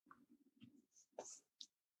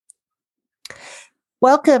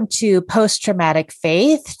Welcome to Post Traumatic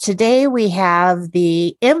Faith. Today we have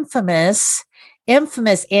the infamous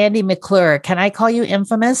Andy McClure. Can I call you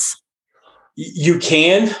infamous? You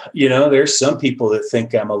can. There's some people that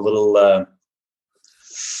think I'm a little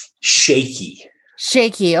shaky.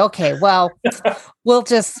 Shaky. Okay. Well, we'll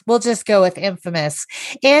just go with infamous.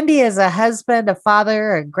 Andy is a husband, a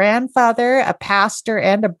father, a grandfather, a pastor,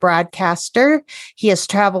 and a broadcaster. He has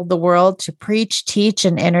traveled the world to preach, teach,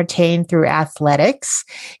 and entertain through athletics.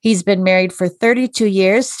 He's been married for 32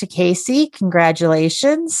 years to Casey.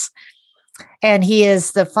 Congratulations. And he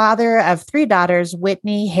is the father of three daughters,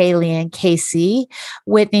 Whitney, Haley, and Casey.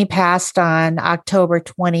 Whitney passed on October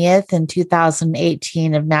 20th in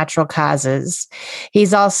 2018 of natural causes.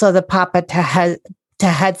 He's also the papa to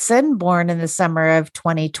Hudson, born in the summer of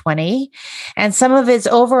 2020. And some of his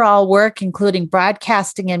overall work, including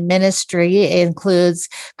broadcasting and ministry, includes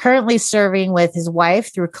currently serving with his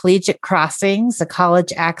wife through Collegiate Crossings, a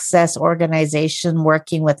college access organization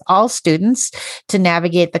working with all students to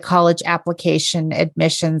navigate the college application,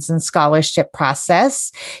 admissions, and scholarship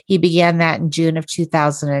process. He began that in June of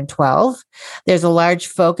 2012. There's a large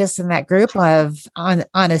focus in that group on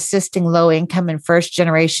assisting low-income and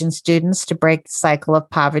first-generation students to break the cycle of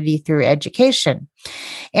poverty through education.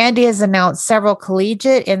 Andy has announced several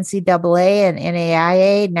collegiate, NCAA, and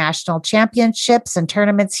NAIA national championships and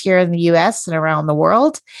tournaments here in the U.S. and around the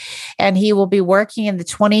world. And he will be working in the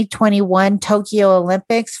 2021 Tokyo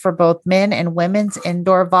Olympics for both men and women's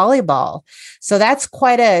indoor volleyball. So that's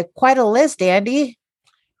quite a list, Andy.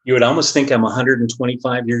 You would almost think I'm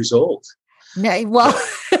 125 years old. No, well,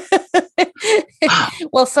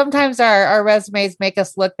 well, sometimes our resumes make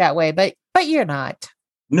us look that way, but you're not.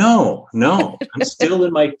 No, I'm still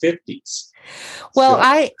in my 50s. Well,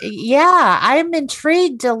 I'm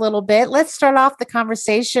intrigued a little bit. Let's start off the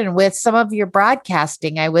conversation with some of your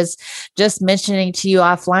broadcasting. I was just mentioning to you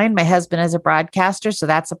offline, my husband is a broadcaster, so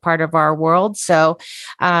that's a part of our world. So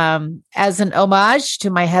as an homage to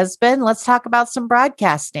my husband, let's talk about some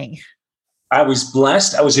broadcasting. I was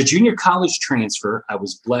blessed. I was a junior college transfer. I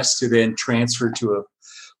was blessed to then transfer to a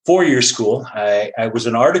four-year school. I was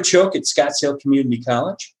an artichoke at Scottsdale Community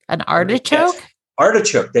College. An artichoke? Yes.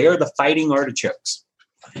 Artichoke. They are the Fighting Artichokes.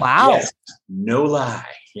 Wow. Yes. No lie.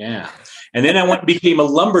 Yeah. And then I went and became a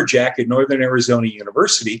lumberjack at Northern Arizona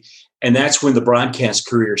University. And that's when the broadcast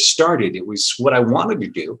career started. It was what I wanted to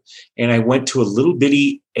do. And I went to a little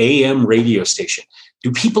bitty AM radio station.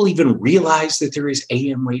 Do people even realize that there is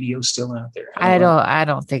AM radio still out there? I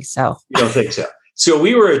don't think so. You don't think so? So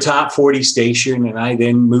we were a top 40 station, and I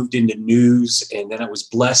then moved into news, and then I was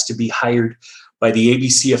blessed to be hired by the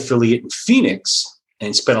ABC affiliate in Phoenix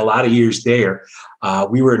and spent a lot of years there.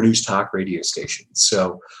 We were a news talk radio station.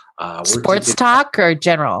 So sports talk or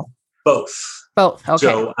general? Both. Both. Okay.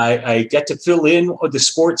 So I get to fill in the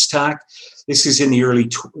sports talk. This is in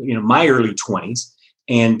the my early 20s,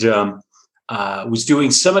 and was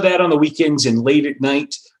doing some of that on the weekends and late at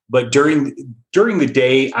night. But during the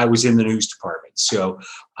day, I was in the news department. So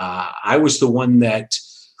I was the one that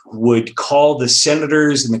would call the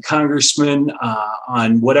senators and the congressmen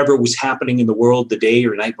on whatever was happening in the world the day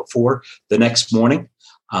or night before the next morning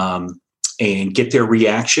and get their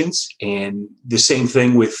reactions. And the same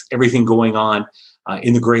thing with everything going on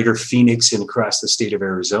in the greater Phoenix and across the state of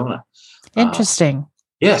Arizona. Interesting.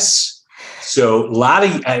 Yes. So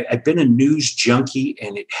I've been a news junkie,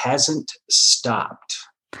 and it hasn't stopped.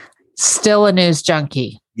 Still a news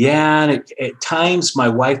junkie. Yeah. And at times my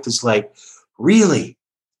wife is like, really?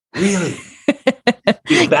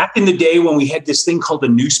 Back in the day when we had this thing called a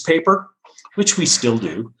newspaper, which we still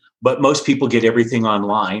do, but most people get everything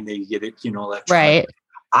online. They get it, electronic. Right.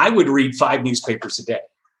 I would read 5 newspapers a day.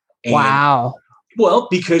 And, wow. Well,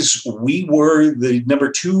 because we were the number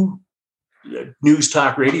 2 news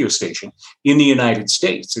talk radio station in the United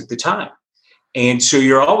States at the time. And so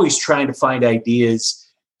you're always trying to find ideas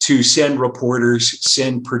to send reporters,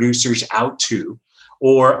 send producers out to,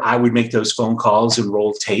 or I would make those phone calls and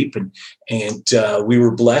roll tape. And we were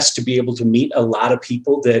blessed to be able to meet a lot of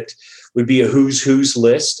people that would be a who's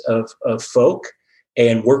list of folk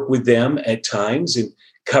and work with them at times and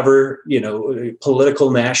cover, political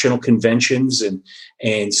national conventions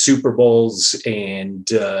and Super Bowls and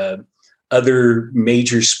other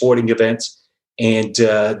major sporting events. And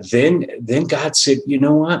then God said, you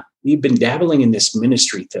know what? We've been dabbling in this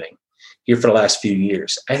ministry thing here for the last few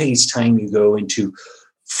years. I think it's time you go into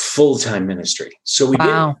full-time ministry. So we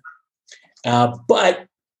did. But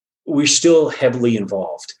we're still heavily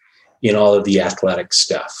involved in all of the athletic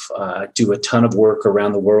stuff. Do a ton of work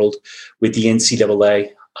around the world with the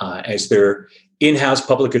NCAA as their in-house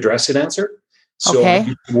public address announcer. So I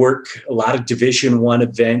used to work a lot of Division I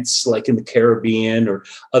events like in the Caribbean or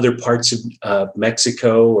other parts of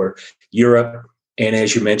Mexico or Europe. And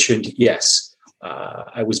as you mentioned, yes,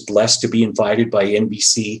 I was blessed to be invited by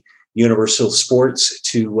NBC Universal Sports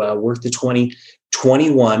to work the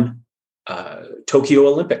 2021 Tokyo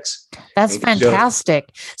Olympics. That's fantastic.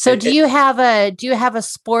 So do you have a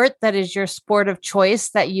sport that is your sport of choice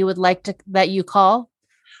that you would like that you call?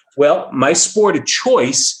 Well, my sport of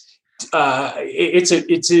choice, it's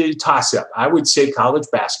a toss up. I would say college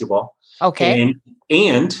basketball. Okay.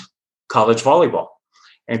 And college volleyball.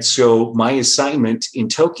 And so my assignment in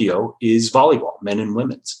Tokyo is volleyball, men and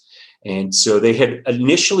women's. And so they had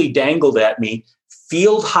initially dangled at me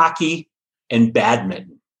field hockey and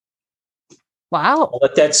badminton. Wow. I'll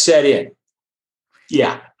let that set in.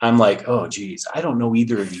 Yeah. I'm like, oh, geez, I don't know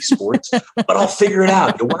either of these sports, but I'll figure it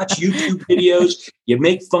out. You watch YouTube videos, you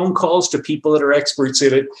make phone calls to people that are experts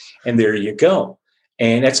in it, and there you go.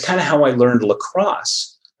 And that's kind of how I learned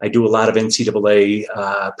lacrosse. I do a lot of NCAA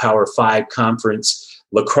Power 5 conference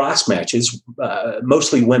lacrosse matches,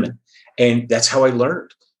 mostly women. And that's how I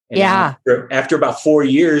learned. And yeah. After about 4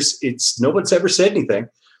 years, no one's ever said anything.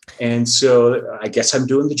 And so I guess I'm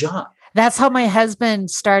doing the job. That's how my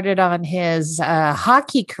husband started on his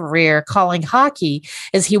hockey career, calling hockey,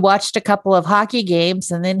 is he watched a couple of hockey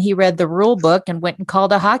games and then he read the rule book and went and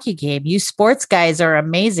called a hockey game. You sports guys are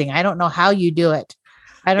amazing. I don't know how you do it.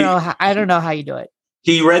 I don't know how you do it.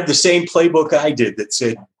 He read the same playbook I did that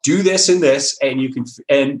said, do this and this, and you can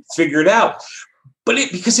figure it out. But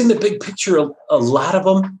because in the big picture, a lot of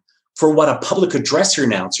them, for what a public address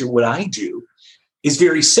announcer, what I do, is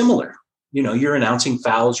very similar. You know, you're announcing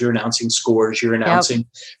fouls, you're announcing scores, you're announcing,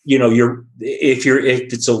 if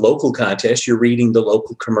it's a local contest, you're reading the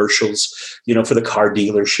local commercials, for the car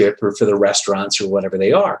dealership or for the restaurants or whatever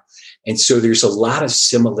they are. And so there's a lot of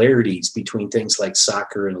similarities between things like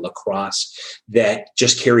soccer and lacrosse that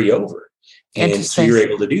just carry over. And so you're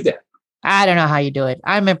able to do that. I don't know how you do it.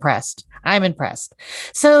 I'm impressed.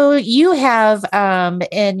 So you have,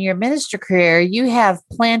 in your ministry career, you have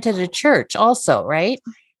planted a church also, right?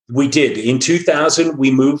 We did. In 2000,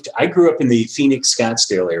 we moved. I grew up in the Phoenix,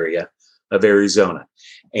 Scottsdale area of Arizona.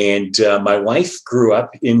 And my wife grew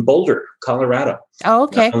up in Boulder, Colorado. Oh,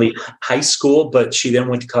 okay. Not only high school, but she then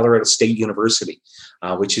went to Colorado State University,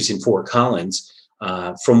 which is in Fort Collins,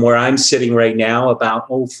 from where I'm sitting right now, about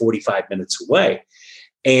 45 minutes away.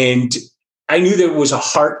 And I knew there was a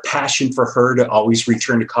heart passion for her to always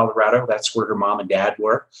return to Colorado. That's where her mom and dad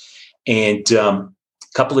were. And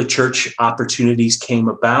couple of church opportunities came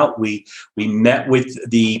about. We met with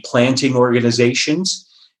the planting organizations,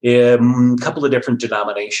 a couple of different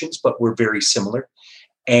denominations, but we're very similar.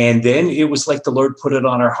 And then it was like the Lord put it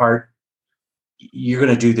on our heart, you're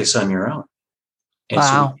going to do this on your own. And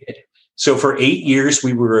wow. So we did. So for 8 years,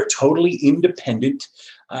 we were a totally independent,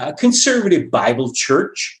 conservative Bible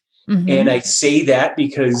church. Mm-hmm. And I say that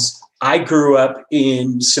because I grew up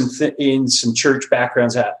in some church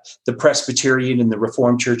backgrounds at the Presbyterian and the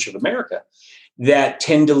Reformed Church of America that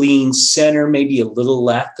tend to lean center, maybe a little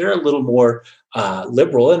left. They're a little more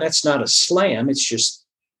liberal, and that's not a slam. It's just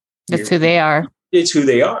that's who they are. It's who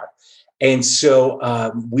they are. And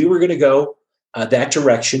so we were going to go that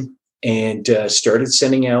direction and started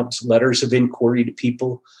sending out letters of inquiry to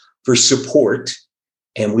people for support.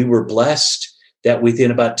 And we were blessed that within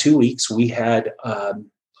about 2 weeks, we had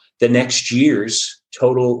the next year's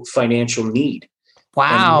total financial need.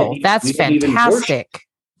 Wow, that's fantastic.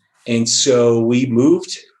 And so we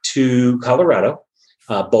moved to Colorado,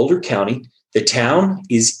 Boulder County. The town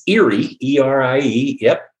is Erie, E-R-I-E.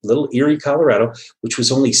 Yep, little Erie, Colorado, which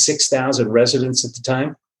was only 6,000 residents at the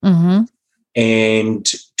time. Mm-hmm. And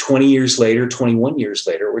 21 years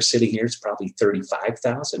later, we're sitting here, it's probably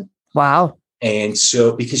 35,000. Wow. And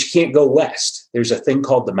so, because you can't go west, there's a thing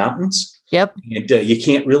called the mountains. Yep. And you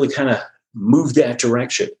can't really kind of move that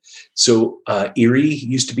direction. So Erie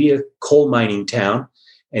used to be a coal mining town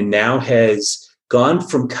and now has gone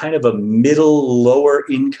from kind of a middle, lower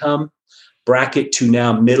income bracket to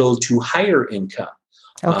now middle to higher income.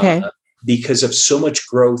 Okay. Because of so much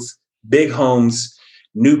growth, big homes,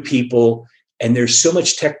 new people, and there's so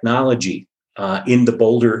much technology in the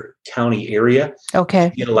Boulder County area. Okay.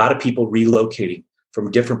 You get a lot of people relocating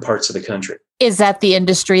from different parts of the country. Is that the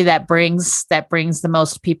industry that brings the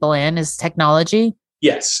most people in, is technology?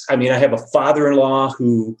 Yes. I mean, I have a father-in-law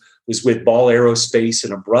who was with Ball Aerospace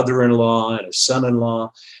and a brother-in-law and a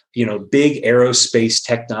son-in-law, big aerospace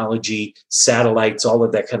technology, satellites, all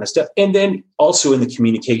of that kind of stuff. And then also in the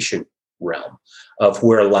communication realm of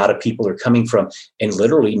where a lot of people are coming from, and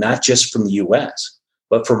literally not just from the US,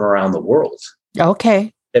 but from around the world.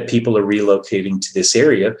 Okay. that people are relocating to this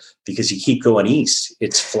area because you keep going east.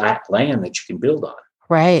 It's flat land that you can build on.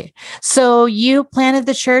 Right. So you planted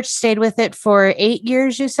the church, stayed with it for 8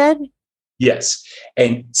 years, you said? Yes.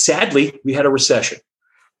 And sadly, we had a recession.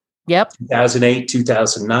 Yep. 2008,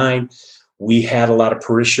 2009, we had a lot of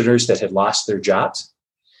parishioners that had lost their jobs.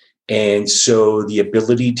 And so the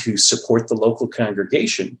ability to support the local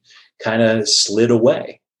congregation kind of slid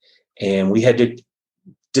away. And we had to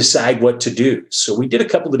decide what to do. So we did a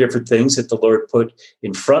couple of different things that the Lord put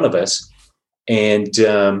in front of us. And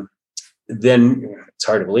then it's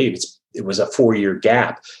hard to believe it was a 4-year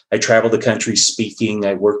gap. I traveled the country speaking.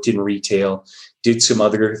 I worked in retail, did some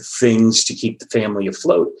other things to keep the family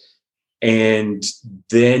afloat. And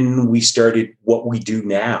then we started what we do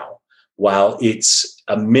now. While it's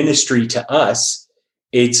a ministry to us,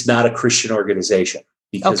 it's not a Christian organization,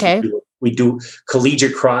 because we do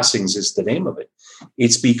Collegiate Crossings is the name of it.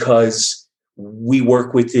 It's because we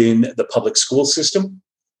work within the public school system.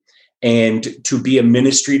 And to be a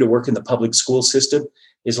ministry, to work in the public school system,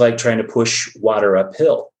 is like trying to push water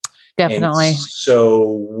uphill. Definitely. And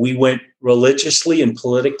so we went religiously and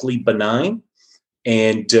politically benign.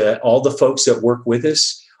 And all the folks that work with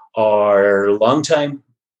us are longtime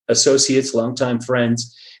associates, longtime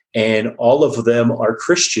friends, and all of them are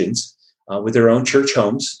Christians with their own church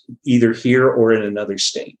homes, either here or in another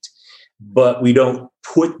state. But we don't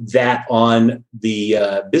put that on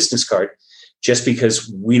the business card just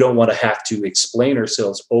because we don't want to have to explain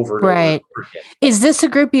ourselves over and over again. Is this a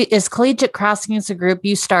group? Is Collegiate Crossings a group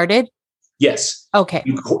you started? Yes. Okay.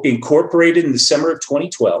 Incorporated in the summer of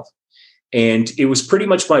 2012. And it was pretty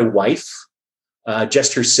much my wife,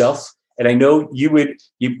 just herself. And I know you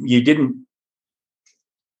didn't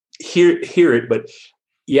hear it, but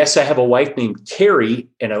yes, I have a wife named Carrie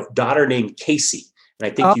and a daughter named Casey.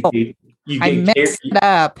 And I think I mixed it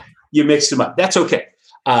up. You mixed them up. That's okay.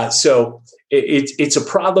 So it's a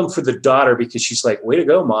problem for the daughter because she's like, way to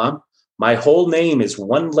go, Mom. My whole name is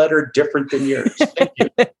one letter different than yours. Thank you.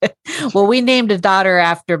 Well, we named a daughter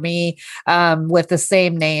after me with the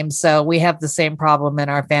same name. So we have the same problem in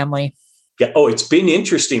our family. Yeah. Oh, it's been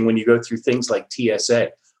interesting when you go through things like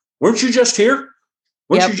TSA. Weren't you just here?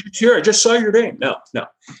 Weren't you just here? I just saw your name. No.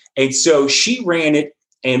 And so she ran it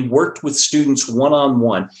and worked with students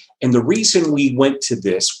one-on-one. And the reason we went to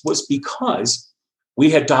this was because we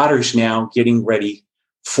had daughters now getting ready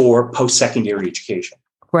for post-secondary education.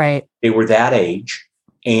 Right. They were that age.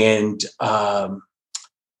 And how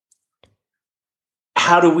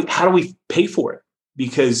do we pay for it?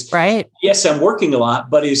 Because yes, I'm working a lot,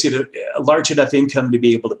 but is it a large enough income to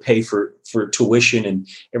be able to pay for tuition and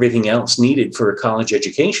everything else needed for a college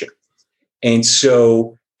education? And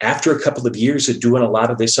so after a couple of years of doing a lot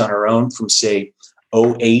of this on our own from, say,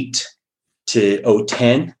 08 to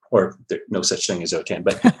 010, or there's no such thing as 010,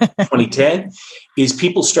 but 2010, is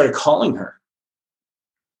people started calling her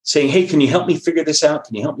saying, hey, can you help me figure this out?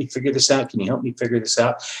 Can you help me figure this out? Can you help me figure this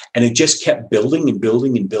out? And it just kept building and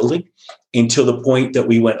building and building until the point that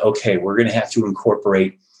we went, okay, we're going to have to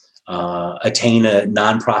incorporate, attain a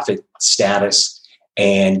nonprofit status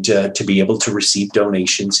and to be able to receive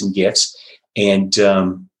donations and gifts. And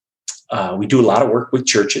we do a lot of work with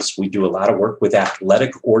churches. We do a lot of work with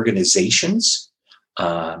athletic organizations.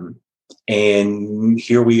 And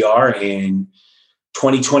here we are in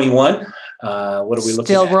 2021. What are we looking at?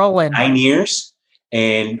 Still rolling. 9 years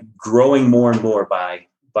and growing more and more by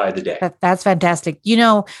the day. That's fantastic. You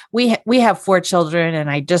know, we have 4 children, and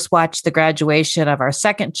I just watched the graduation of our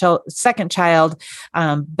second child.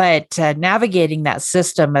 But navigating that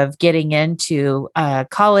system of getting into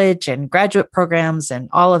college and graduate programs and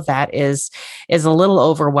all of that is a little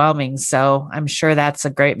overwhelming. So I'm sure that's a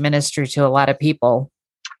great ministry to a lot of people.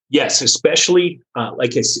 Yes, especially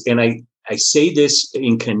I say this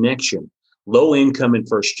in connection, low income and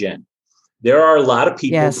first gen. There are a lot of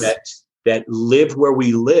people that live where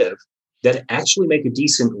we live that actually make a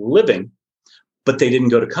decent living, but they didn't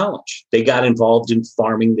go to college. They got involved in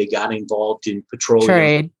farming. They got involved in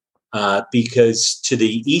petroleum. Because to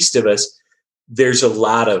the east of us, there's a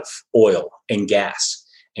lot of oil and gas.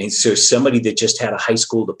 And so somebody that just had a high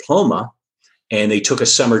school diploma and they took a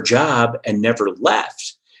summer job and never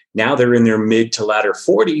left, now they're in their mid to latter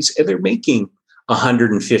 40s and they're making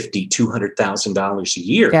 $150,000, $200,000 a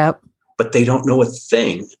year. Yep. But they don't know a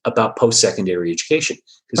thing about post-secondary education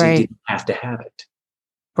because they didn't have to have it.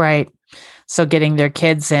 Right. So getting their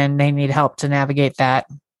kids in, they need help to navigate that.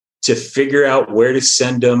 To figure out where to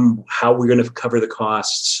send them, how we're going to cover the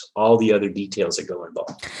costs, all the other details that go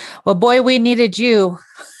involved. Well, boy, we needed you.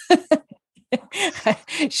 I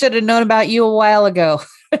should have known about you a while ago.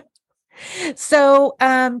 So,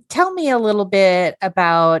 tell me a little bit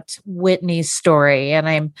about Whitney's story, and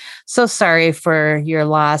I'm so sorry for your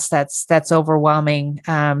loss. That's overwhelming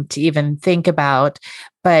to even think about.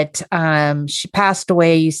 But she passed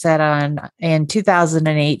away. You said on in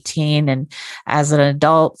 2018, and as an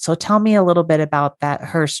adult. So, tell me a little bit about that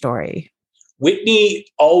her story. Whitney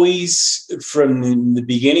always, from the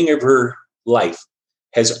beginning of her life,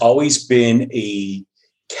 has always been a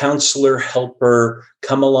counselor, helper,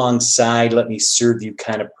 come alongside, let me serve you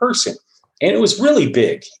kind of person. And it was really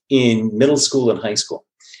big in middle school and high school.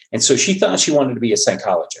 And so she thought she wanted to be a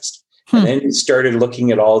psychologist. And then started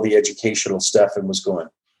looking at all the educational stuff and was going,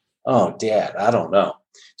 oh, Dad, I don't know.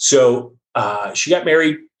 So she got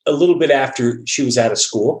married a little bit after she was out of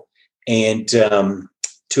school, and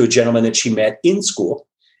to a gentleman that she met in school.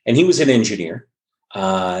 And he was an engineer.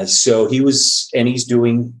 So he's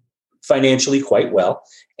doing financially quite well.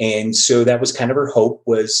 And so that was kind of her hope,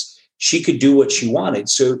 was she could do what she wanted.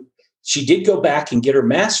 So she did go back and get her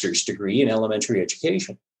master's degree in elementary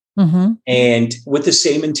education, and with the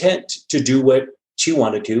same intent to do what she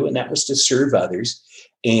wanted to, and that was to serve others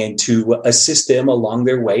and to assist them along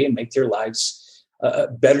their way and make their lives a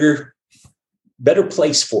better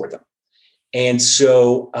place for them. And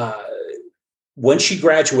so when she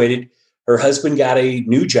graduated, her husband got a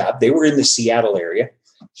new job. They were in the Seattle area.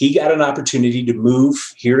 He got an opportunity to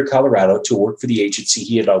move here to Colorado to work for the agency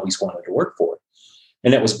he had always wanted to work for.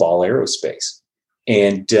 And that was Ball Aerospace.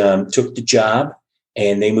 And took the job,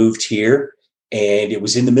 and they moved here. And it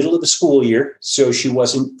was in the middle of the school year, so she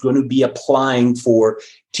wasn't going to be applying for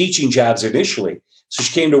teaching jobs initially. So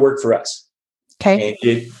she came to work for us. Okay. And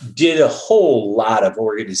it did a whole lot of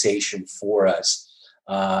organization for us,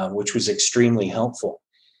 which was extremely helpful.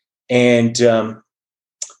 And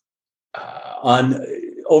on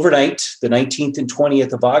overnight, the 19th and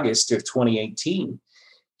 20th of August of 2018,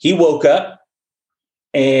 he woke up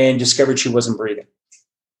and discovered she wasn't breathing,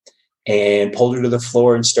 and pulled her to the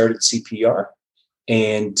floor and started CPR,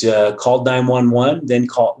 and called 911. Then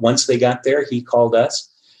once they got there, he called us.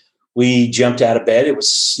 We jumped out of bed. It was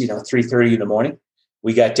 3:30 in the morning.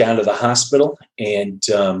 We got down to the hospital, and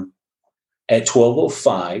at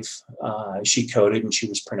 12:05, she coded and she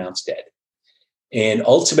was pronounced dead. And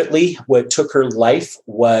ultimately, what took her life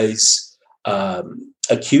was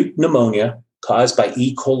acute pneumonia caused by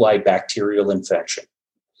E. coli bacterial infection.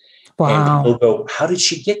 Wow. And people go, how did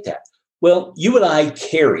she get that? Well, you and I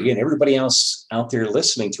carry, and everybody else out there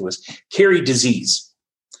listening to us, carry disease,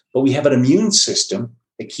 but we have an immune system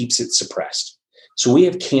that keeps it suppressed. So we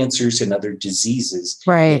have cancers and other diseases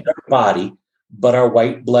in our body, but our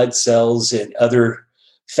white blood cells and other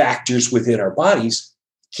factors within our bodies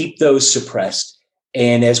keep those suppressed.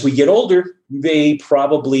 And as we get older, they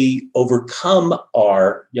probably overcome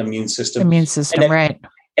our immune system. Right.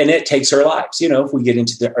 And it takes our lives. If we get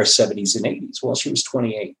into our 70s and 80s, well, she was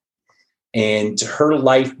 28. And her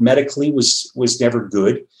life medically was never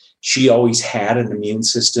good. She always had an immune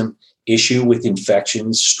system issue with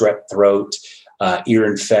infections, strep throat, ear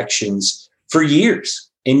infections for years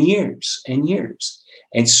and years and years.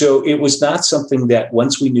 And so it was not something that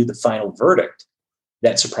once we knew the final verdict,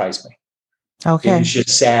 that surprised me. Okay. It was just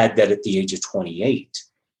sad that at the age of 28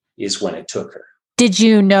 is when it took her. Did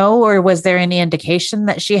you know, or was there any indication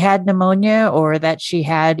that she had pneumonia or that she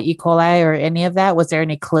had E. coli or any of that? Was there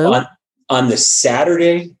any clue? On the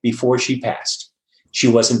Saturday before she passed, she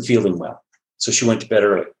wasn't feeling well. So she went to bed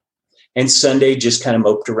early. And Sunday just kind of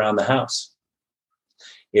moped around the house.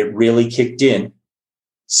 It really kicked in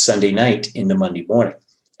Sunday night into Monday morning.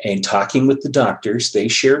 And talking with the doctors, they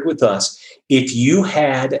shared with us, if you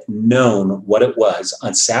had known what it was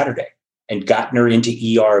on Saturday and gotten her into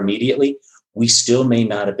ER immediately, we still may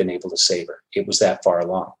not have been able to save her. It was that far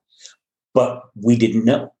along. But we didn't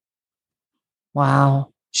know. Wow.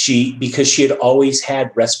 Because she had always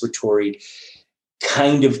had respiratory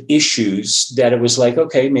kind of issues that it was like,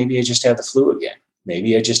 okay, maybe I just have the flu again.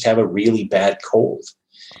 Maybe I just have a really bad cold.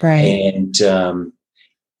 Right. And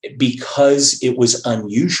because it was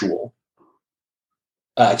unusual,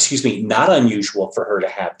 not unusual for her to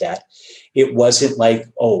have that, it wasn't like,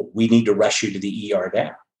 oh, we need to rush you to the ER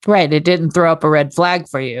now. Right. It didn't throw up a red flag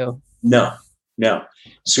for you. No.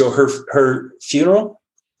 So her funeral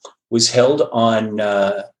was held on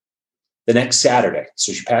the next Saturday.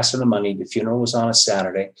 So she passed on a Monday. The funeral was on a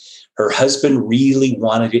Saturday. Her husband really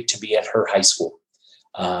wanted it to be at her high school.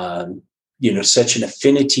 Such an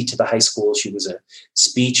affinity to the high school. She was a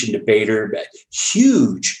speech and debater,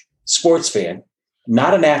 huge sports fan,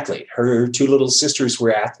 not an athlete. Her two little sisters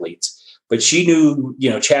were athletes, but she knew,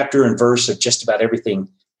 chapter and verse of just about everything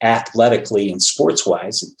athletically and sports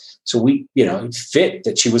wise. And so we, it fit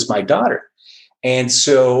that she was my daughter. And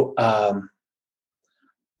so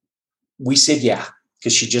we said, yeah,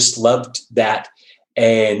 because she just loved that.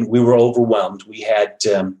 And we were overwhelmed. We had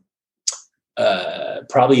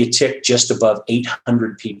probably a tick just above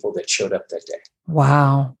 800 people that showed up that day.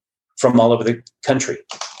 Wow. From all over the country.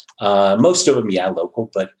 Most of them, local,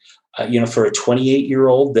 but for a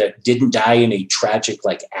 28-year-old that didn't die in a tragic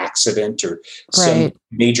accident or some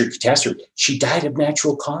major catastrophe, she died of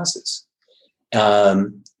natural causes.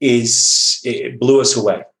 It blew us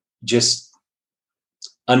away. Just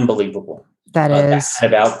unbelievable. That is that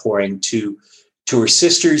kind of outpouring to her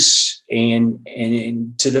sisters and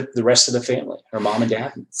to the rest of the family, her mom and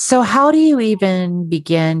dad. So how do you even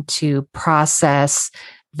begin to process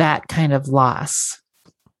that kind of loss?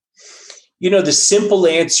 The simple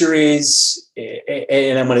answer is,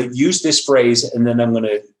 and I'm going to use this phrase and then I'm going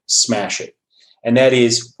to smash it. And that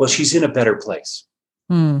is, well, she's in a better place.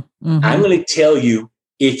 Mm-hmm. I'm going to tell you,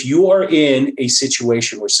 if you are in a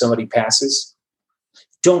situation where somebody passes,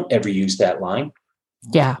 don't ever use that line.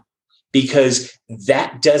 Yeah. Because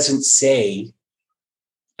that doesn't say,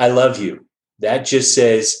 I love you. That just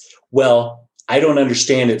says, well, I don't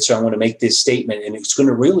understand it, so I want to make this statement. And it's going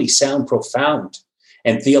to really sound profound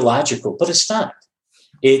and theological, but it's not.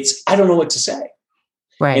 It's, I don't know what to say.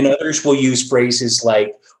 Right. And others will use phrases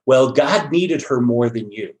like, well, God needed her more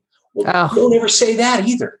than you. Well, don't ever say that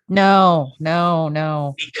either. No.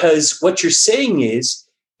 Because what you're saying is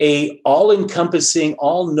a all-encompassing,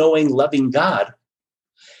 all-knowing, loving God,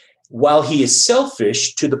 while he is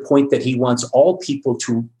selfish to the point that he wants all people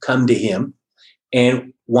to come to him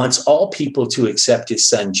and wants all people to accept his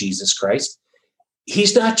son, Jesus Christ,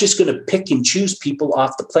 he's not just going to pick and choose people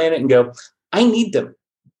off the planet and go, I need them.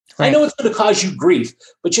 Right. I know it's going to cause you grief,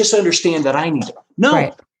 but just understand that I need them.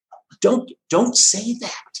 No, don't say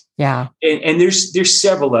that. Yeah. And there's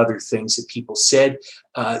several other things that people said.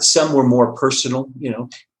 Some were more personal,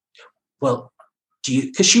 well,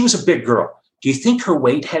 because she was a big girl. Do you think her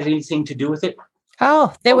weight had anything to do with it?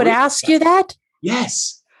 Oh, they would ask you that?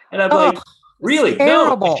 Yes. And I'm like, really?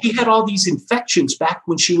 Terrible. No. She had all these infections back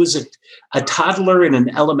when she was a toddler and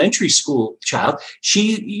an elementary school child.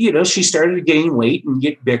 She started to gain weight and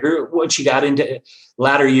get bigger when she got into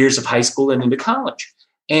latter years of high school and into college.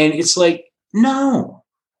 And it's like, no.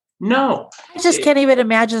 I just can't even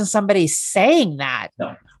imagine somebody saying that.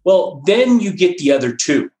 No. Well, then you get the other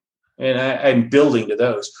two. And I'm building to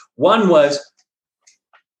those. One was,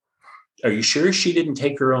 are you sure she didn't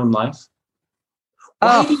take her own life?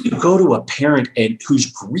 Why do you go to a parent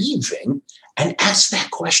who's grieving and ask that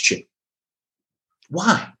question?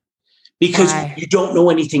 Why? Because you don't know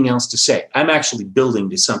anything else to say. I'm actually building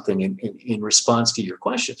to something in response to your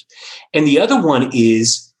questions. And the other one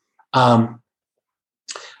is,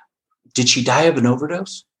 did she die of an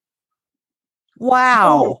overdose?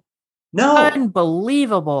 Wow. No.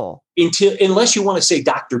 Unbelievable. Unless you want to say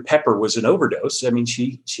Dr. Pepper was an overdose. I mean,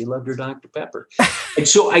 she loved her Dr. Pepper. And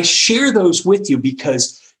so I share those with you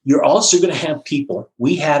because you're also going to have people.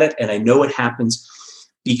 We had it, and I know it happens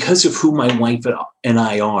because of who my wife and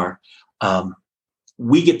I are.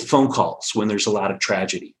 We get the phone calls when there's a lot of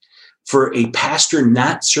tragedy. For a pastor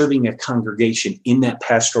not serving a congregation in that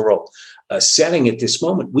pastoral setting at this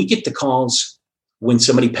moment, we get the calls when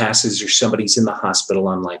somebody passes or somebody's in the hospital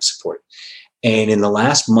on life support. And in the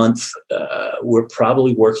last month, we're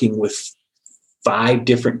probably working with 5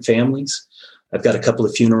 different families. I've got a couple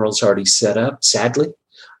of funerals already set up, sadly.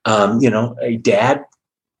 A dad,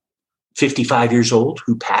 55 years old,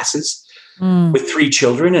 who passes with 3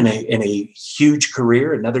 children and a huge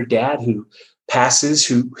career. Another dad who passes,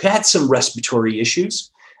 who had some respiratory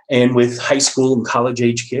issues, and with high school and college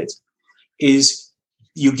age kids, is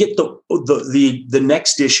you get the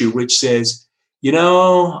next issue, which says,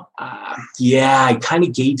 I kind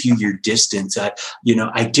of gave you your distance. I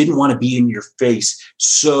didn't want to be in your face.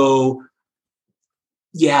 So,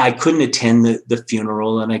 I couldn't attend the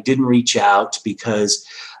funeral, and I didn't reach out because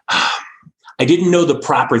I didn't know the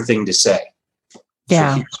proper thing to say.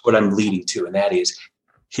 Yeah. So here's what I'm leading to, and that is,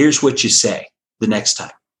 here's what you say the next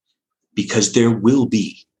time, because there will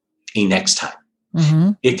be a next time.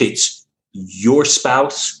 Mm-hmm. If it's your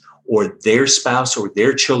spouse or their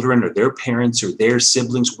children or their parents or their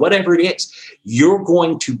siblings, whatever it is, you're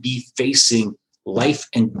going to be facing life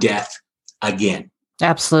and death again.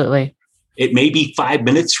 Absolutely. It may be 5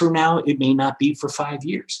 minutes from now. It may not be for 5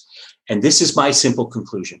 years. And this is my simple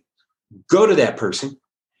conclusion. Go to that person,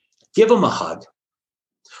 give them a hug,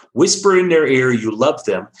 whisper in their ear you love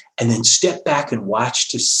them, and then step back and watch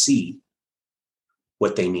to see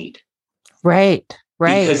what they need. Right.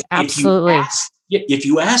 Because absolutely. if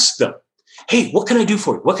you ask them, hey, what can I do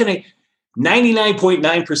for you?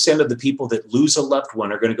 99.9% of the people that lose a loved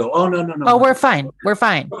one are going to go, oh, no. Oh, we're fine. We're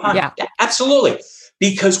fine. Yeah. Absolutely.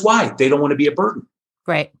 Because why? They don't want to be a burden.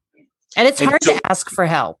 Right. And it's hard to ask for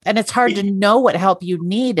help. And it's hard to know what help you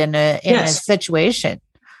need in a situation.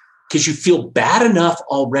 Because you feel bad enough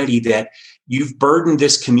already that you've burdened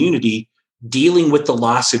this community dealing with the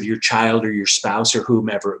loss of your child or your spouse or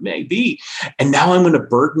whomever it may be. And now I'm going to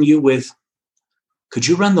burden you with, could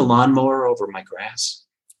you run the lawnmower over my grass?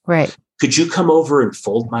 Right. Could you come over and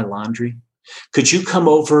fold my laundry? Could you come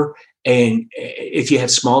over and, if you have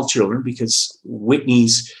small children, because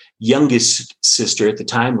Whitney's youngest sister at the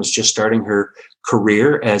time was just starting her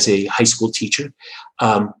career as a high school teacher,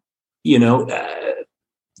 can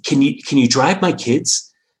you drive my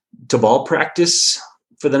kids to ball practice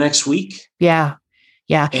for the next week? Yeah.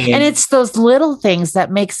 Yeah. And it's those little things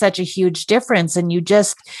that make such a huge difference. And you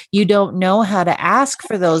don't know how to ask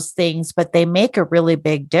for those things, but they make a really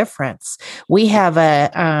big difference. We have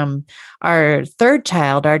our third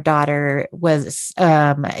child, our daughter is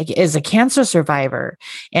a cancer survivor.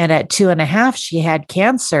 And at 2.5, she had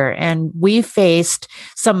cancer. And we faced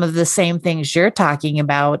some of the same things you're talking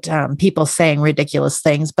about, people saying ridiculous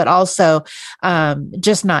things, but also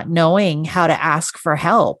just not knowing how to ask for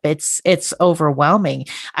help. It's overwhelming.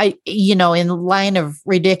 In line of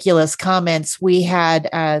ridiculous comments, we had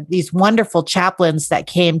these wonderful chaplains that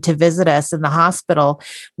came to visit us in the hospital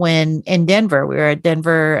when in Denver. We were at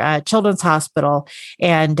Denver Children's Hospital,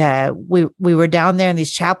 and we were down there, and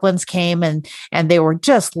these chaplains came and they were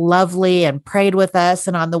just lovely and prayed with us.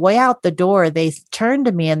 And on the way out the door, they turned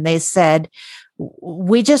to me and they said,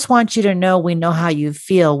 "We just want you to know we know how you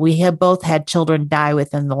feel. We have both had children die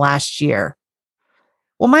within the last year."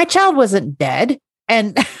 Well, my child wasn't dead.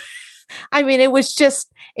 And I mean, it was just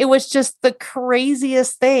the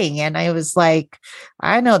craziest thing. And I was like,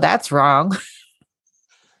 I know that's wrong.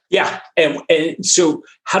 Yeah. And so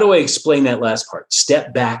how do I explain that last part?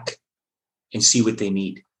 Step back and see what they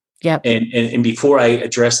need. Yeah. And before I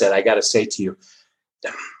address that, I got to say to you,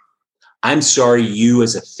 I'm sorry you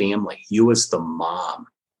as a family, you as the mom,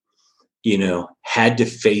 had to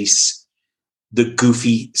face the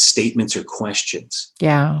goofy statements or questions.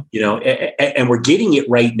 Yeah. And we're getting it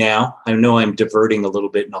right now. I know I'm diverting a little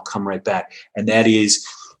bit and I'll come right back. And that is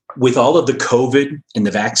with all of the COVID and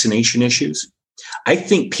the vaccination issues, I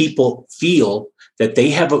think people feel that they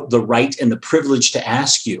have the right and the privilege to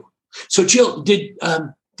ask you. So Jill, did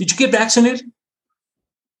you get vaccinated?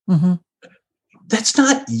 Mm-hmm. That's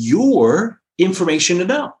not your information to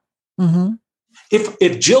know. Mm-hmm.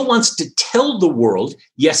 If Jill wants to tell the world,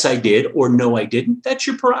 yes, I did, or no, I didn't, that's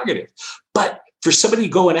your prerogative. But for somebody to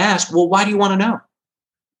go and ask, well, why do you want to know?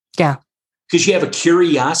 Yeah. Because you have a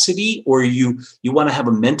curiosity or you want to have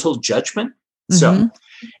a mental judgment. Mm-hmm.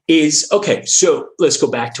 So let's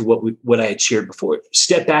go back to what I had shared before.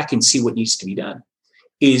 Step back and see what needs to be done.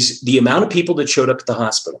 Is the amount of people that showed up at the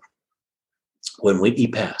hospital when Whitney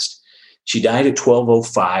passed. She died at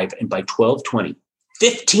 12:05, and by 12:20,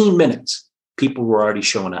 15 minutes, people were already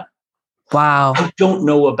showing up. Wow. I don't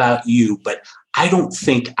know about you, but I don't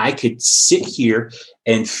think I could sit here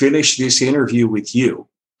and finish this interview with you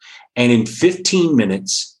and in 15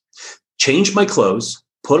 minutes, change my clothes,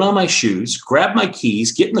 put on my shoes, grab my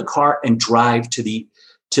keys, get in the car and drive to the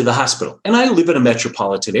hospital. And I live in a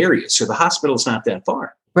metropolitan area, so the hospital is not that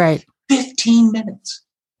far. Right. 15 minutes.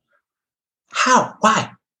 How?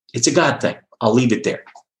 Why? It's a God thing. I'll leave it there.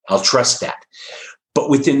 I'll trust that. But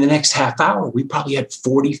within the next half hour, we probably had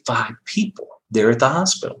 45 people there at the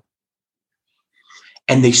hospital.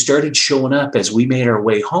 And they started showing up as we made our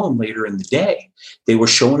way home later in the day. They were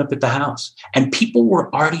showing up at the house, and people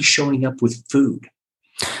were already showing up with food.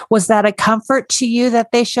 Was that a comfort to you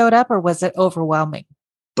that they showed up, or was it overwhelming?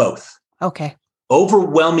 Both. Okay.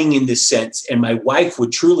 Overwhelming in this sense. And my wife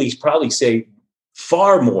would truly probably say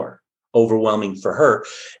far more overwhelming for her,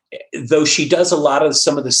 though she does a lot of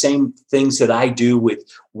some of the same things that I do with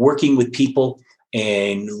working with people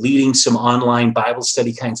and leading some online Bible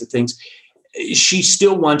study kinds of things. She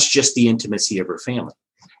still wants just the intimacy of her family.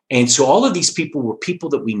 And so all of these people were people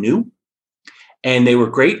that we knew, and they were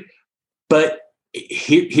great. But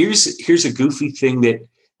here's a goofy thing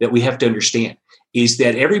that we have to understand is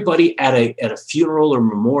that everybody at a funeral or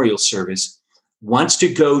memorial service wants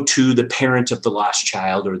to go to the parent of the lost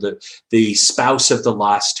child or the spouse of the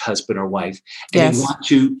lost husband or wife, and yes. They want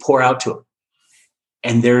to pour out to them.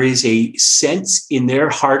 And there is a sense in their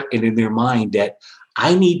heart and in their mind that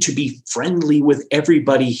I need to be friendly with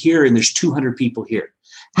everybody here, and there's 200 people here.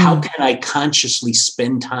 How can I consciously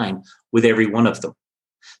spend time with every one of them?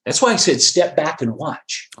 That's why I said step back and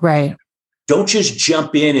watch. Right. Don't just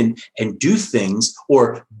jump in and do things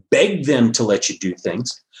or beg them to let you do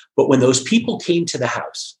things. But when those people came to the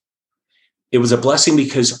house, it was a blessing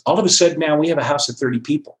because all of a sudden now we have a house of 30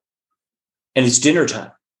 people and it's dinner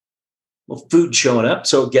time. Well, food showing up.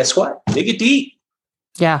 So guess what? They get to eat.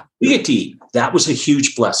 Yeah. We get to eat. That was a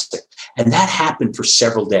huge blessing. And that happened for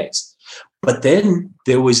several days. But then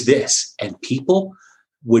there was this, and people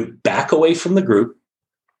would back away from the group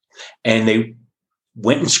and they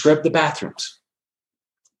went and scrubbed the bathrooms,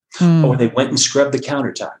 or they went and scrubbed the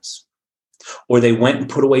countertops, or they went and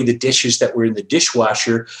put away the dishes that were in the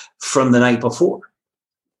dishwasher from the night before.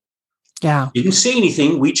 Yeah. Didn't say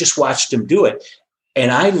anything. We just watched them do it.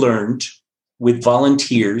 And I learned with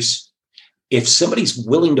volunteers, if somebody's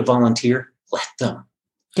willing to volunteer, let them.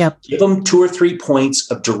 Yep. Give them 2 or 3 points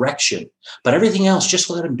of direction, but everything else, just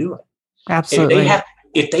let them do it. Absolutely.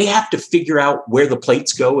 If they have to figure out where the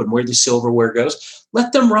plates go and where the silverware goes,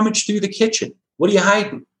 let them rummage through the kitchen. What are you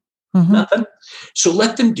hiding? Mm-hmm. Nothing. So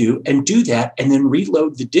let them do that, and then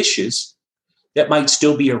reload the dishes that might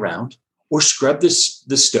still be around, or scrub the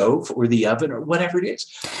stove or the oven or whatever it is.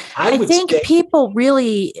 I think people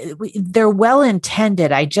really, they're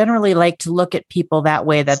well-intended. I generally like to look at people that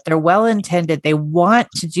way, that they're well-intended. They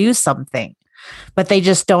want to do something, but they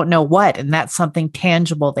just don't know what. And that's something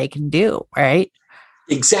tangible they can do, right?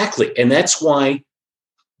 Exactly. And that's why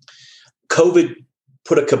COVID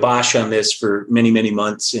put a kibosh on this for many, many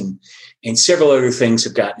months, and several other things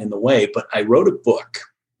have gotten in the way. But I wrote a book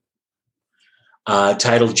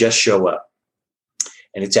titled Just Show Up.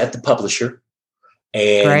 And it's at the publisher.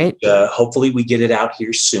 And hopefully we get it out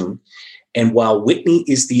here soon. And while Whitney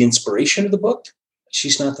is the inspiration of the book,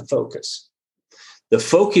 she's not the focus. The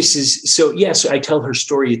focus is, so yes, I tell her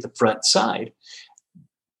story at the front side,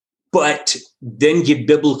 but then give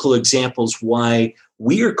biblical examples why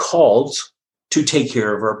we are called to take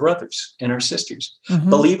care of our brothers and our sisters,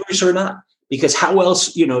 believers or not. Because how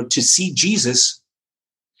else, to see Jesus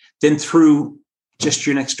than through just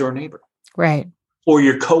your next door neighbor, right, or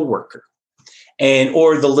your coworker,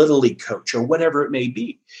 or the Little League coach, or whatever it may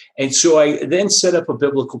be. And so I then set up a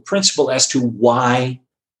biblical principle as to why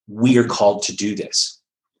we are called to do this.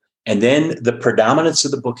 And then the predominance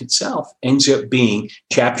of the book itself ends up being,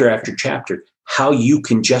 chapter after chapter, how you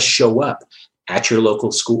can just show up at your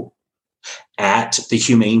local school, at the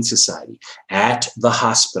Humane Society, at the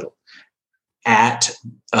hospital, at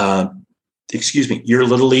your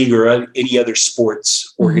Little League or any other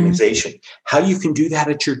sports organization, how you can do that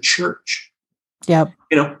at your church. Yep.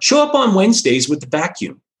 Show up on Wednesdays with the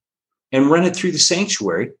vacuum and run it through the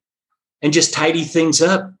sanctuary and just tidy things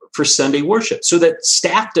up for Sunday worship so that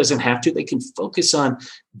staff doesn't have to. They can focus on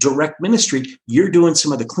direct ministry. You're doing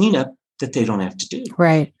some of the cleanup that they don't have to do.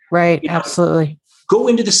 Right. Absolutely. Go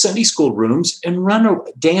into the Sunday school rooms and run a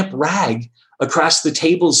damp rag across the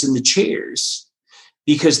tables and the chairs,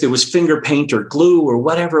 because there was finger paint or glue or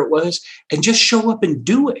whatever it was, and just show up and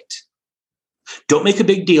do it. Don't make a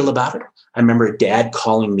big deal about it. I remember a dad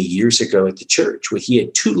calling me years ago at the church where he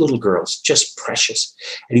had 2 little girls, just precious,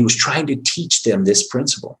 and he was trying to teach them this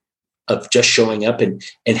principle of just showing up and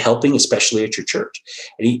helping, especially at your church.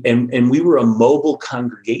 And we were a mobile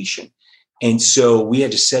congregation, and so we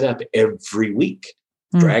had to set up every week,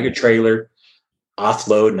 drag a trailer,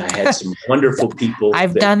 offload, and I had some wonderful people.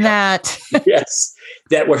 I've done that. Yes,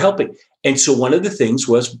 that were helping. And so one of the things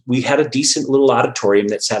was we had a decent little auditorium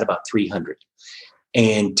that sat about 300.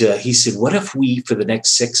 And he said, what if we, for the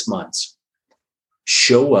next 6 months,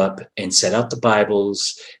 show up and set out the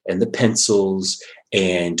Bibles and the pencils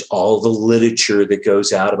and all the literature that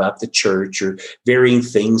goes out about the church or varying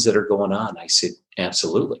things that are going on? I said,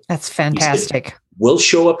 absolutely. That's fantastic. Said, we'll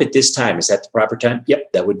show up at this time. Is that the proper time?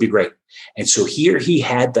 Yep, that would be great. And so here he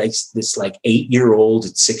had this 8-year-old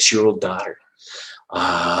and 6-year-old daughter.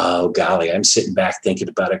 Oh, golly, I'm sitting back thinking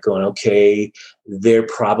about it going, okay, they're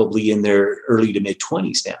probably in their early to mid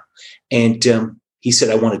 20s now. And he said,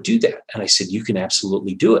 I want to do that. And I said, you can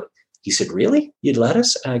absolutely do it. He said, really? You'd let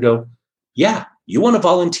us? And I go, yeah, you want to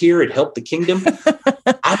volunteer and help the kingdom?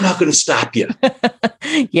 I'm not going to stop you.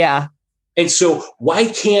 Yeah. And so why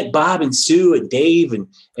can't Bob and Sue and Dave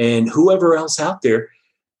and whoever else out there,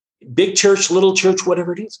 big church, little church,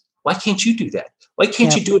 whatever it is, why can't you do that? Why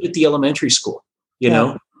can't you do it at the elementary school?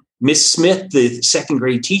 Miss Smith, the 2nd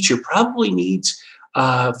grade teacher, probably needs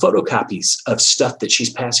photocopies of stuff that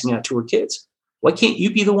she's passing out to her kids. Why can't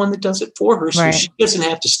you be the one that does it for her so she doesn't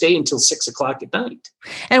have to stay until 6:00 at night?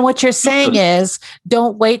 And what you're saying is,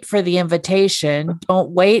 don't wait for the invitation.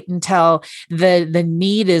 Don't wait until the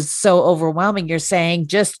need is so overwhelming. You're saying,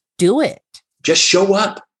 just do it. Just show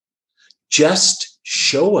up. Just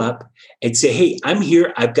show up and say, hey, I'm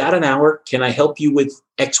here. I've got an hour. Can I help you with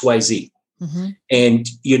XYZ? Mm-hmm. And,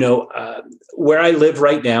 where I live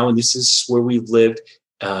right now, and this is where we've lived,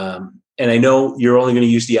 and I know you're only going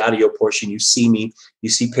to use the audio portion. You see me, you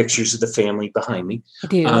see pictures of the family behind me. I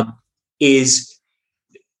do. Is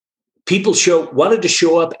people wanted to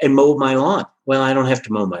show up and mow my lawn. Well, I don't have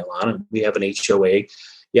to mow my lawn. We have an HOA.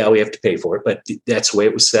 Yeah, we have to pay for it, but that's the way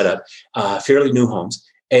it was set up. Fairly new homes.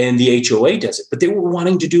 And the HOA does it. But they were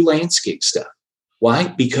wanting to do landscape stuff. Why?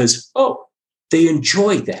 Because, they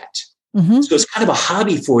enjoy that. Mm-hmm. So it's kind of a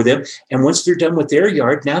hobby for them. And once they're done with their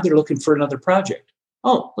yard, now they're looking for another project.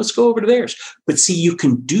 Oh, let's go over to theirs. But see, you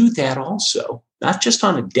can do that also, not just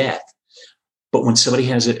on a death, but when somebody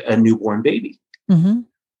has a newborn baby. Mm-hmm.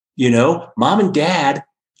 Mom and dad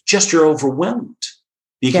just are overwhelmed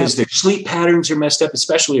because their sleep patterns are messed up,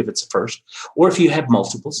 especially if it's a first, or if you have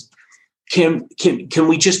multiples. Can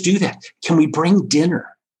we just do that? Can we bring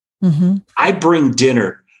dinner? Mm-hmm. I bring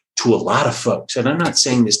dinner to a lot of folks, and I'm not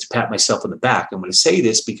saying this to pat myself on the back. I'm going to say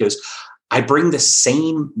this because I bring the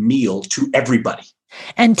same meal to everybody.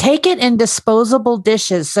 And take it in disposable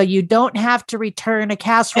dishes so you don't have to return a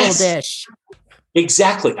casserole dish.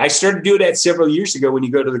 Exactly. I started doing that several years ago. When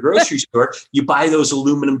you go to the grocery store, you buy those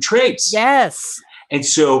aluminum trays. Yes. And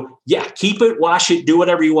so, keep it, wash it, do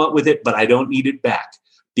whatever you want with it, but I don't need it back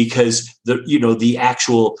because the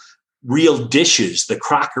actual real dishes, the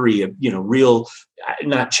crockery of, real,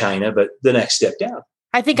 not China, but the next step down.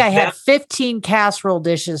 I think I had 15 casserole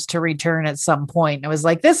dishes to return at some point. I was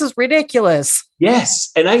like, this is ridiculous.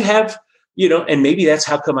 Yes. And I have, and maybe that's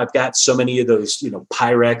how come I've got so many of those,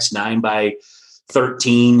 Pyrex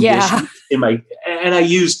 9x13 dishes and I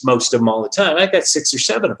used most of them all the time. I got 6 or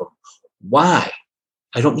 7 of them. Why?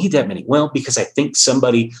 I don't need that many. Well, because I think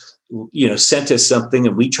somebody, sent us something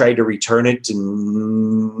and we tried to return it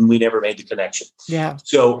and we never made the connection. Yeah.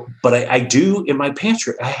 So, but I do in my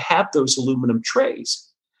pantry, I have those aluminum trays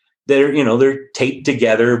that are, they're taped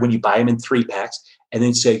together when you buy them in 3-packs and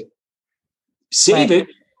then say, save it.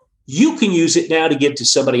 You can use it now to give to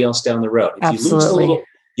somebody else down the road. If Absolutely.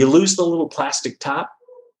 you lose the little plastic top,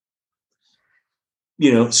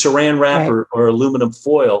 saran wrap or aluminum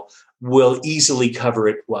foil will easily cover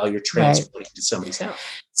it while you're transporting to somebody's house.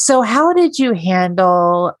 So how did you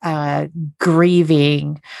handle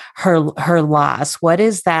grieving her loss? What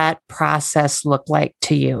does that process look like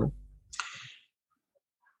to you?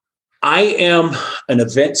 I am an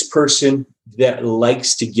events person that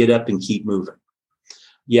likes to get up and keep moving.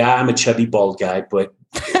 Yeah, I'm a chubby, bald guy, but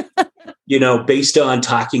based on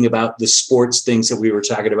talking about the sports things that we were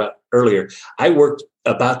talking about earlier, I worked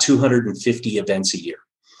about 250 events a year.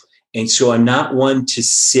 And so I'm not one to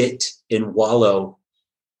sit and wallow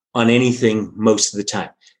on anything most of the time.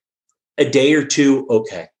 A day or two,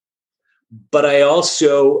 okay. But I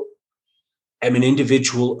also am an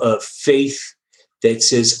individual of faith that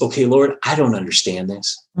says, okay, Lord, I don't understand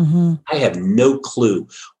this. Mm-hmm. I have no clue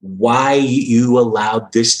why you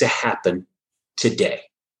allowed this to happen today.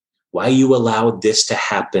 Why you allowed this to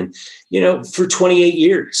happen, for 28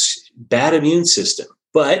 years, bad immune system.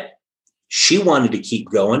 But she wanted to keep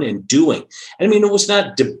going and doing. I mean, it was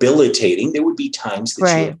not debilitating. There would be times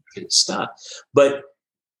that she could stop. But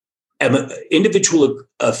I'm an individual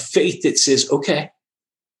of faith that says, okay,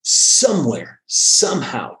 somewhere,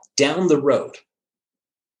 somehow down the road,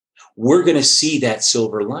 we're going to see that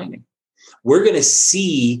silver lining. We're going to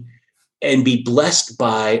see and be blessed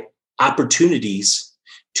by opportunities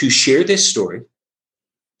to share this story,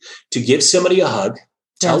 to give somebody a hug,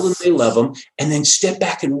 tell them they love them, and then step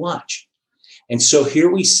back and watch. And so here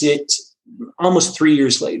we sit almost 3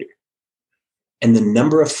 years later, and the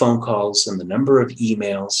number of phone calls and the number of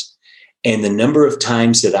emails and the number of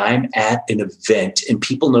times that I'm at an event and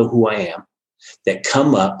people know who I am that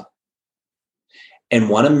come up and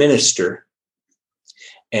want to minister.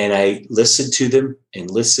 And I listen to them and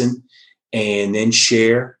listen and then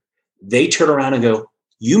share. They turn around and go,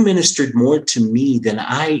 you ministered more to me than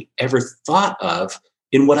I ever thought of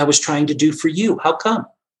in what I was trying to do for you. How come?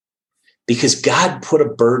 Because God put a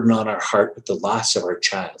burden on our heart with the loss of our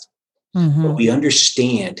child. Mm-hmm. But we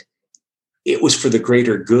understand it was for the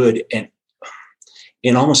greater good. And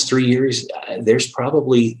in almost 3 years, there's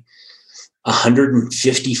probably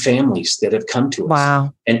 150 families that have come to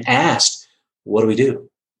us and asked, what do we do?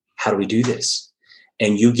 How do we do this?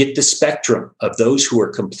 And you get the spectrum of those who are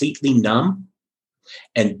completely numb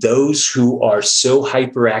and those who are so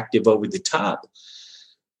hyperactive over the top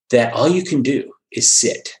that all you can do is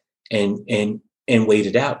sit and wait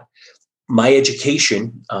it out. My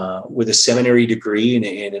education with a seminary degree and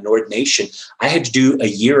an ordination, I had to do a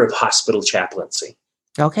year of hospital chaplaincy.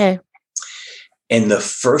 Okay. And the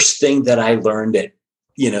first thing that I learned that,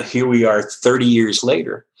 here we are 30 years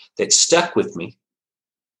later, that stuck with me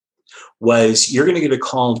was you're going to get a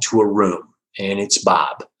call to a room and it's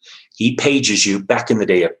Bob. He pages you back in the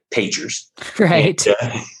day of pagers. Right.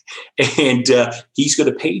 And he's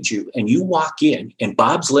going to page you and you walk in and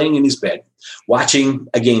Bob's laying in his bed watching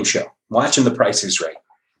a game show, watching The Price is Right.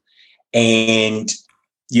 And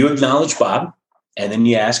you acknowledge Bob and then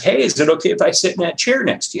you ask, hey, is it okay if I sit in that chair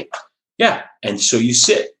next to you? Yeah. And so you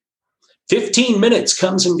sit. 15 minutes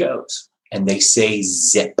comes and goes and they say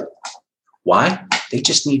zip. Why? They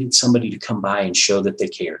just needed somebody to come by and show that they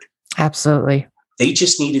cared. Absolutely. They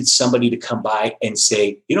just needed somebody to come by and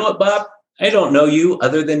say, you know what, Bob? I don't know you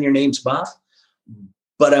other than your name's Bob,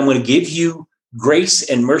 but I'm going to give you grace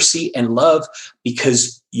and mercy and love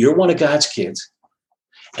because you're one of God's kids.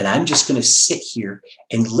 And I'm just going to sit here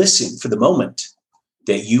and listen for the moment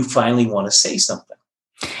that you finally want to say something.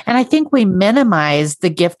 And I think we minimize the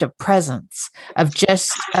gift of presence, of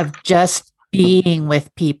just being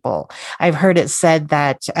with people. I've heard it said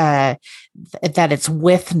that that it's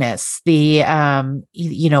witness.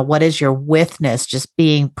 What is your witness? Just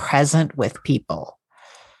being present with people.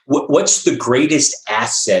 What's the greatest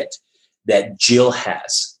asset that Jill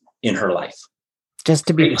has in her life? Just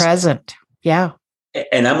to be present. Yeah.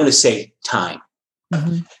 And I'm going to say time.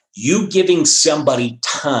 Mm-hmm. You giving somebody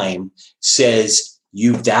time says,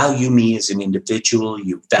 you value me as an individual.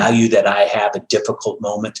 You value that I have a difficult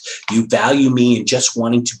moment. You value me in just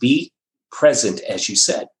wanting to be present, as you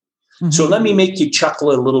said. Mm-hmm. So let me make you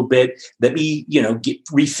chuckle a little bit. Let me,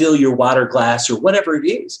 refill your water glass or whatever it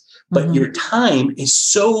is. But mm-hmm. your time is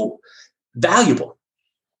so valuable.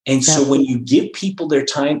 And so when you give people their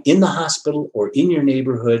time in the hospital or in your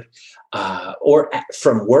neighborhood or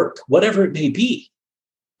from work, whatever it may be,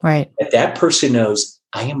 right, that person knows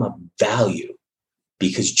I am of value.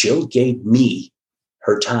 Because Jill gave me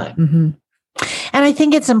her time. Mm-hmm. And I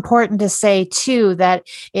think it's important to say, too, that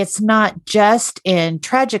it's not just in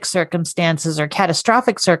tragic circumstances or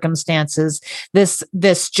catastrophic circumstances. This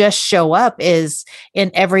just show up is in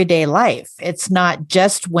everyday life. It's not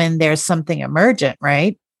just when there's something emergent,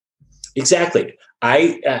 right? Exactly.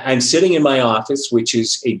 I'm sitting in my office, which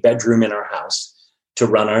is a bedroom in our house to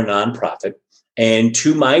run our nonprofit. And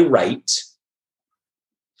to my right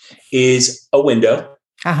is a window.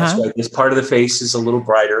 Uh-huh. That's why this part of the face is a little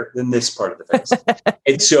brighter than this part of the face.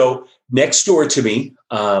 And so next door to me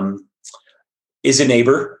is a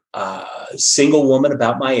neighbor, single woman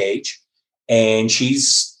about my age, and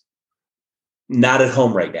she's not at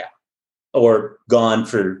home right now or gone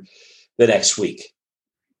for the next week.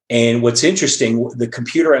 And what's interesting, the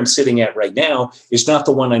computer I'm sitting at right now is not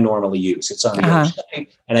the one I normally use. It's on the other side,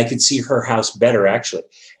 and I can see her house better, actually.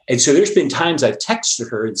 And so there's been times I've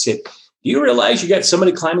texted her and said, do you realize you got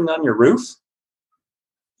somebody climbing on your roof?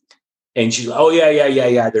 And she's like, oh,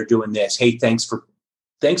 yeah. They're doing this. Hey, thanks for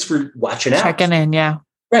watching out. Checking in, yeah.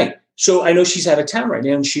 Right. So I know she's out of town right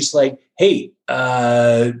now. And she's like, hey,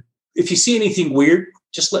 if you see anything weird,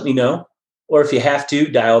 just let me know. Or if you have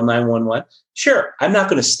to, dial 911. Sure. I'm not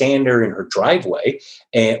going to stand there in her driveway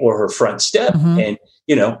or her front step and,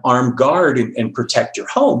 arm guard and protect your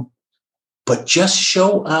home. But just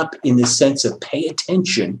show up in the sense of pay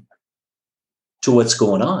attention to what's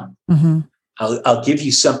going on. Mm-hmm. I'll give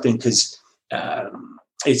you something because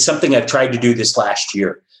it's something I've tried to do this last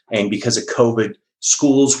year. And because of COVID,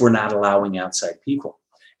 schools were not allowing outside people.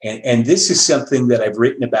 And this is something that I've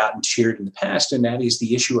written about and shared in the past, and that is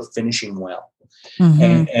the issue of finishing well.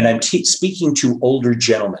 Mm-hmm. And I'm speaking to older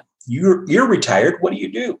gentlemen. You're retired. What do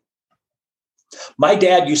you do? My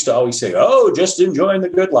dad used to always say, oh, just enjoying the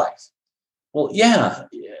good life. Well, yeah,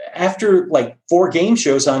 after like 4 game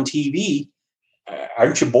shows on TV,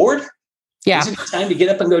 aren't you bored? Yeah. Isn't it time to get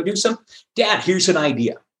up and go do something? Dad, here's an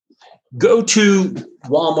idea. Go to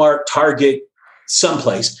Walmart, Target,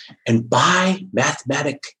 someplace, and buy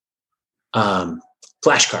mathematic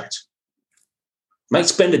flashcards. Might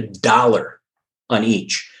spend $1 on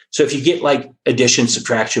each. So if you get like addition,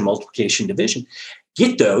 subtraction, multiplication, division,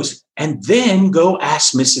 get those, and then go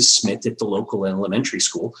ask Mrs. Smith at the local elementary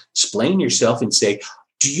school, explain yourself and say,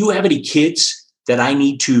 do you have any kids that I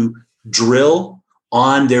need to drill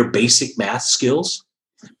on their basic math skills?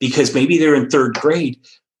 Because maybe they're in 3rd grade,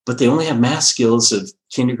 but they only have math skills of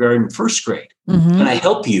kindergarten, 1st grade. Mm-hmm. Can I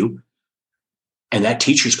help you? And that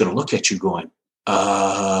teacher's going to look at you going,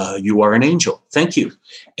 you are an angel. Thank you.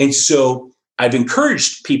 And so I've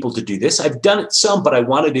encouraged people to do this. I've done it some, but I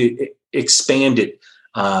wanted to expand it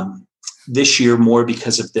this year more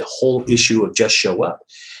because of the whole issue of just show up.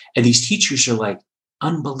 And these teachers are like,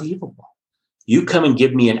 unbelievable. You come and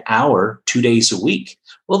give me an hour, 2 days a week.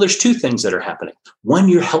 Well, there's two things that are happening. One,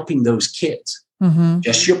 you're helping those kids.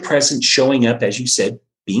 Just your presence, showing up, as you said,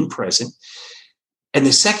 being present. And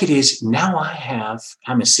the second is now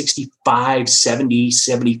I'm a 65, 70,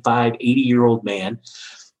 75, 80-year-old man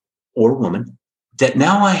or woman that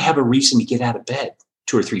now I have a reason to get out of bed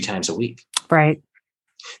 2 or 3 times a week. Right.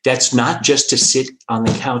 That's not just to sit on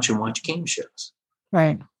the couch and watch game shows.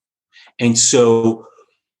 Right. And so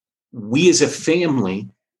we as a family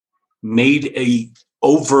made a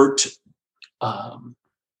overt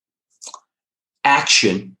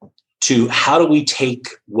action to how do we take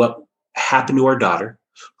what happened to our daughter,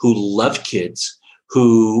 who loved kids,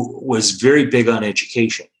 who was very big on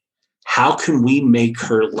education. How can we make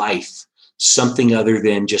her life something other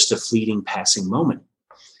than just a fleeting passing moment?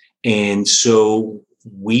 And so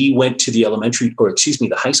we went to the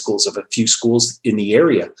the high schools of a few schools in the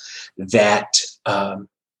area that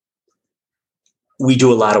we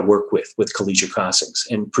do a lot of work with Collegiate Crossings,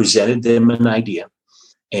 and presented them an idea.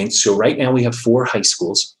 And so right now we have 4 high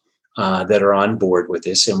schools that are on board with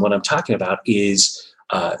this. And what I'm talking about is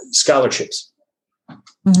scholarships.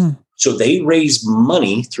 So they raise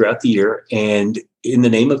money throughout the year, and in the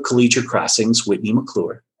name of Collegiate Crossings, Whitney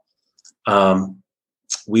McClure,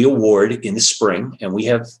 we award in the spring, and we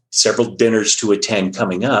have several dinners to attend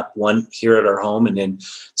coming up, one here at our home and then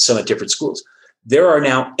some at different schools. There are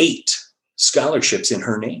now 8 scholarships in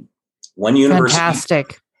her name. 1 university,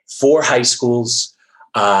 fantastic, 4 high schools.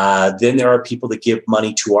 Then there are people that give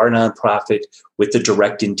money to our nonprofit with the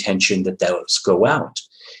direct intention that those go out.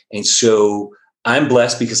 And so I'm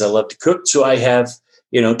blessed because I love to cook. So I have,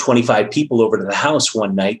 25 people over to the house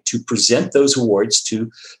one night to present those awards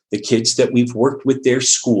to the kids that we've worked with their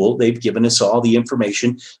school. They've given us all the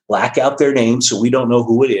information, black out their names so we don't know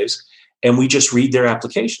who it is. And we just read their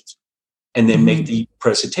applications and then make the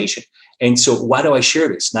presentation. And so why do I share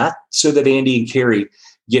this? Not so that Andy and Carrie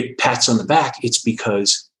get pats on the back. It's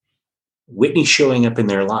because Whitney's showing up in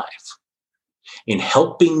their life and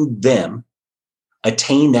helping them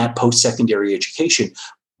attain that post-secondary education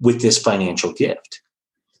with this financial gift.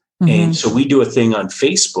 And so we do a thing on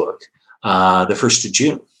Facebook the 1st of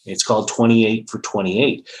June. It's called 28 for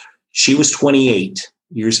 28. She was 28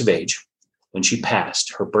 years of age when she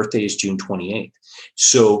passed. Her birthday is June 28th.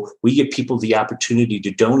 So we give people the opportunity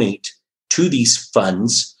to donate to these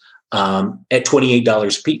funds at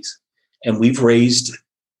 $28 a piece. And we've raised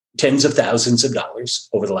tens of thousands of dollars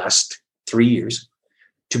over the last 3 years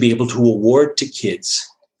to be able to award to kids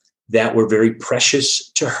that were very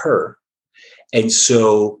precious to her. And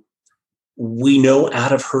so we know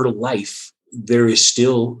out of her life, there is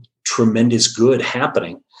still tremendous good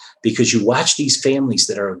happening, because you watch these families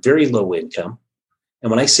that are very low income. And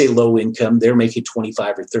when I say low income, they're making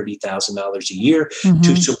 $25,000 or $30,000 a year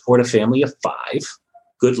to support a family of 5.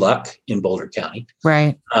 Good luck in Boulder County.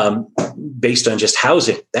 Right. Based on just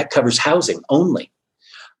housing. That covers housing only.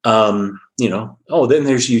 Then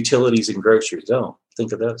there's utilities and groceries. Oh,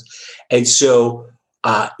 think of those. And so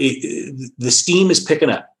the steam is picking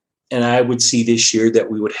up. And I would see this year that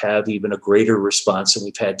we would have even a greater response than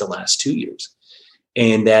we've had the last 2 years.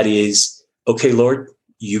 And that is, okay, Lord,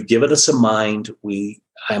 you've given us a mind.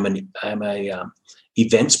 I'm a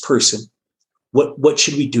events person. What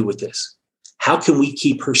should we do with this? How can we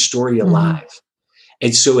keep her story alive?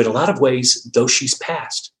 And so in a lot of ways, though she's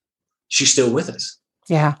passed, she's still with us.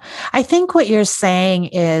 Yeah. I think what you're saying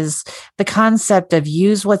is the concept of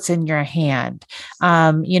use what's in your hand.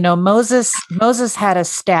 Moses had a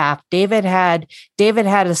staff. David had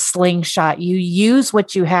a slingshot. You use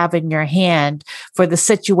what you have in your hand for the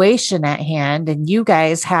situation at hand. And you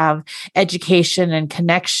guys have education and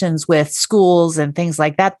connections with schools and things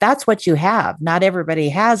like that. That's what you have. Not everybody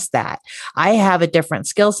has that. I have a different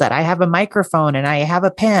skill set. I have a microphone and I have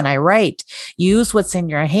a pen. I write. Use what's in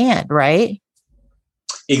your hand, right?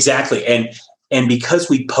 Exactly. And because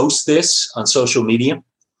we post this on social media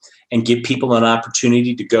and give people an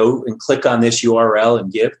opportunity to go and click on this URL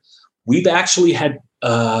and give, we've actually had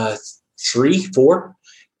 3, 4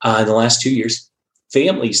 in the last 2 years,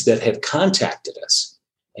 families that have contacted us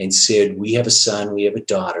and said, we have a son, we have a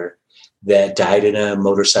daughter that died in a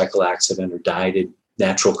motorcycle accident or died in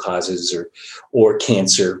natural causes or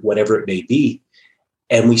cancer, whatever it may be.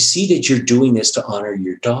 And we see that you're doing this to honor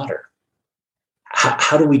your daughter.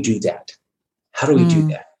 How do we do that? How do we do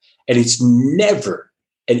that? And it's never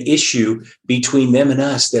an issue between them and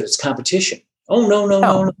us that it's competition. Oh,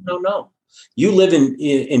 no. You live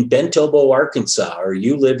in Bent Elbow, Arkansas, or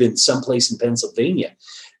you live in someplace in Pennsylvania.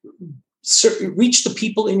 Reach the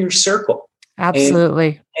people in your circle.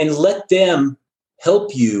 Absolutely. And let them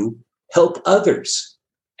help you help others.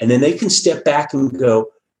 And then they can step back and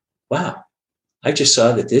go, wow, I just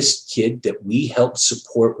saw that this kid that we helped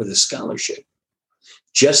support with a scholarship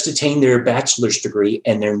just attained their bachelor's degree,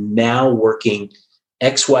 and they're now working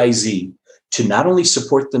XYZ to not only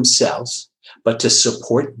support themselves, but to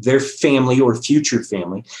support their family or future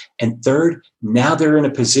family. And third, now they're in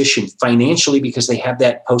a position financially, because they have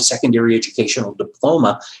that post-secondary educational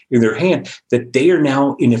diploma in their hand, that they are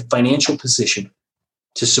now in a financial position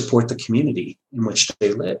to support the community in which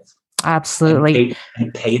they live. Absolutely.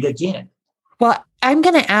 And pay it again. Well, I'm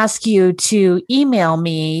going to ask you to email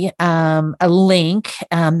me a link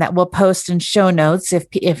that we'll post in show notes if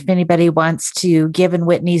anybody wants to give in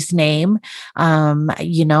Whitney's name.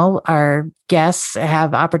 Our guests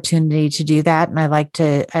have opportunity to do that, and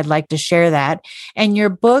I'd like to share that. And your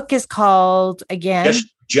book is called, again,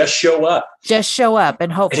 Just Show Up. Just Show Up,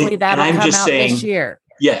 and hopefully that'll come out this year.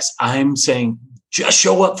 Yes, I'm saying just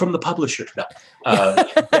show up from the publisher. No,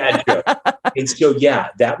 bad joke. And so,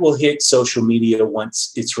 that will hit social media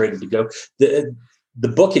once it's ready to go. The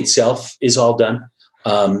book itself is all done.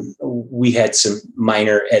 We had some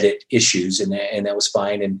minor edit issues, and that was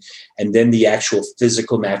fine. And then the actual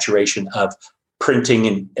physical maturation of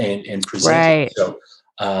printing and presenting. Right. So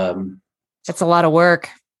it's a lot of work.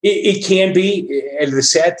 It can be. And the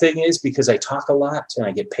sad thing is, because I talk a lot and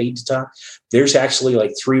I get paid to talk, there's actually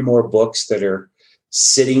like 3 more books that are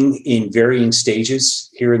sitting in varying stages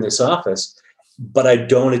here in this office, but I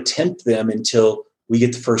don't attempt them until we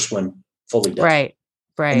get the first one fully done. Right.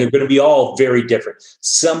 And they're going to be all very different.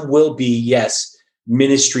 Some will be, yes,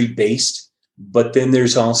 ministry based, but then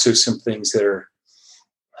there's also some things that are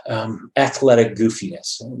athletic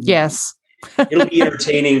goofiness. Yes. It'll be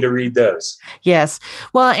entertaining to read those. Yes.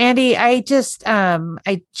 Well, Andy, I just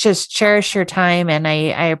cherish your time, and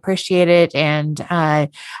I appreciate it. And I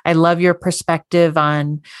love your perspective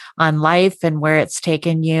on life and where it's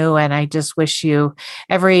taken you. And I just wish you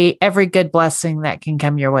every good blessing that can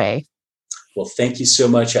come your way. Well, thank you so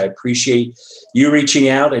much. I appreciate you reaching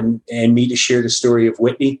out and me to share the story of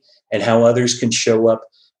Whitney and how others can show up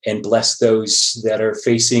and bless those that are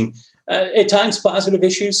facing at times positive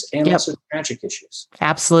issues and also tragic issues.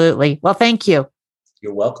 Absolutely. Well, thank you.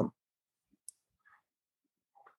 You're welcome.